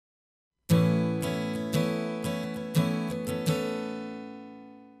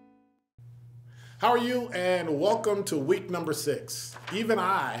How are you? And welcome to week number 6. Even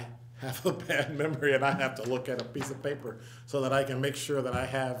I have a bad memory and I have to look at a piece of paper so that I can make sure that I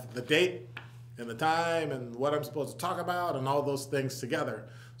have the date and the time and what I'm supposed to talk about and all those things together,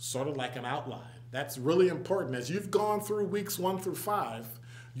 sort of like an outline. That's really important. As you've gone through weeks 1 through 5,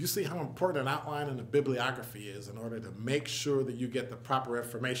 you see how important an outline and a bibliography is in order to make sure that you get the proper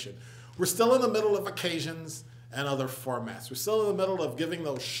information. We're still in the middle of occasions and other formats. We're still in the middle of giving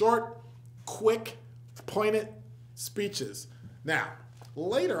those short, quick, pointed speeches. Now,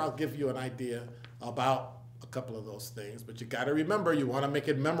 later I'll give you an idea about a couple of those things, but you got to remember you want to make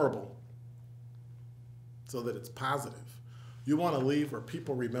it memorable so that it's positive. You want to leave where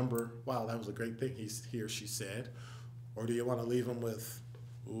people remember, wow, that was a great thing he or she said, or do you want to leave them with,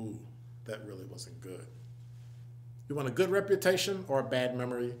 ooh, that really wasn't good? You want a good reputation or a bad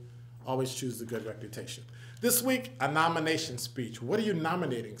memory? Always choose the good reputation. This week, a nomination speech. What are you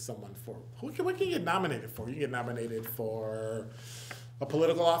nominating someone for? What can you get nominated for? You can get nominated for a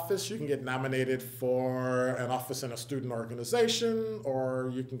political office. You can get nominated for an office in a student organization,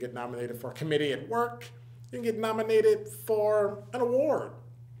 or you can get nominated for a committee at work. You can get nominated for an award.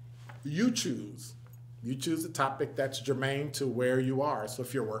 You choose. You choose a topic that's germane to where you are. So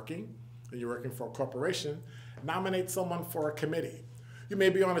if you're working, and you're working for a corporation, nominate someone for a committee. You may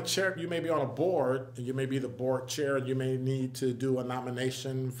be on a chair, you may be on a board, and you may be the board chair, and you may need to do a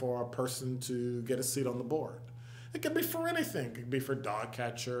nomination for a person to get a seat on the board. It could be for anything. It could be for dog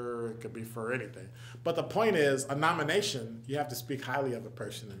catcher, it could be for anything. But the point is, a nomination, you have to speak highly of a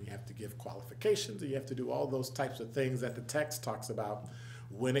person, and you have to give qualifications, and you have to do all those types of things that the text talks about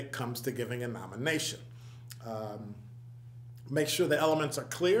when it comes to giving a nomination. Make sure the elements are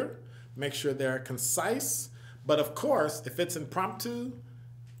clear, make sure they're concise. But of course, if it's impromptu,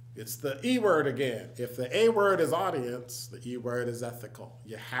 it's the E word again. If the A word is audience, the E word is ethical.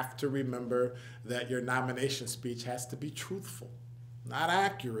 You have to remember that your nomination speech has to be truthful. Not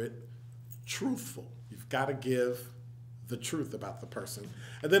accurate, truthful. You've got to give the truth about the person.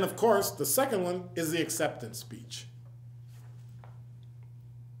 And then, of course, the second one is the acceptance speech.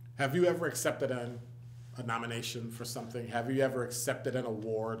 Have you ever accepted a nomination for something? Have you ever accepted an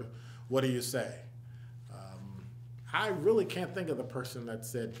award? What do you say? I really can't think of the person that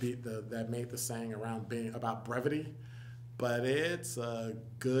said that made the saying around being about brevity, but it's a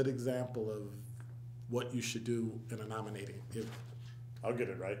good example of what you should do in a nominating. I'll get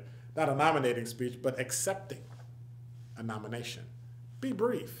it right. Not a nominating speech, but accepting a nomination. Be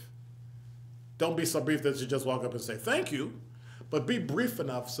brief. Don't be so brief that you just walk up and say thank you, but be brief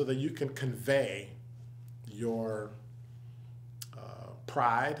enough so that you can convey your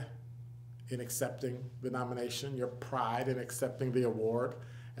pride in accepting the nomination, your pride in accepting the award,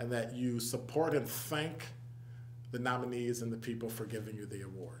 and that you support and thank the nominees and the people for giving you the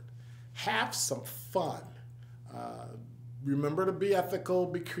award. Have some fun. Remember to be ethical,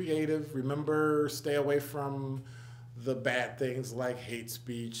 be creative. Remember, stay away from the bad things like hate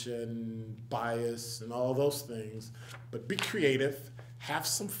speech and bias and all those things. But be creative, have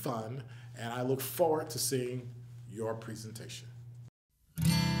some fun, and I look forward to seeing your presentation.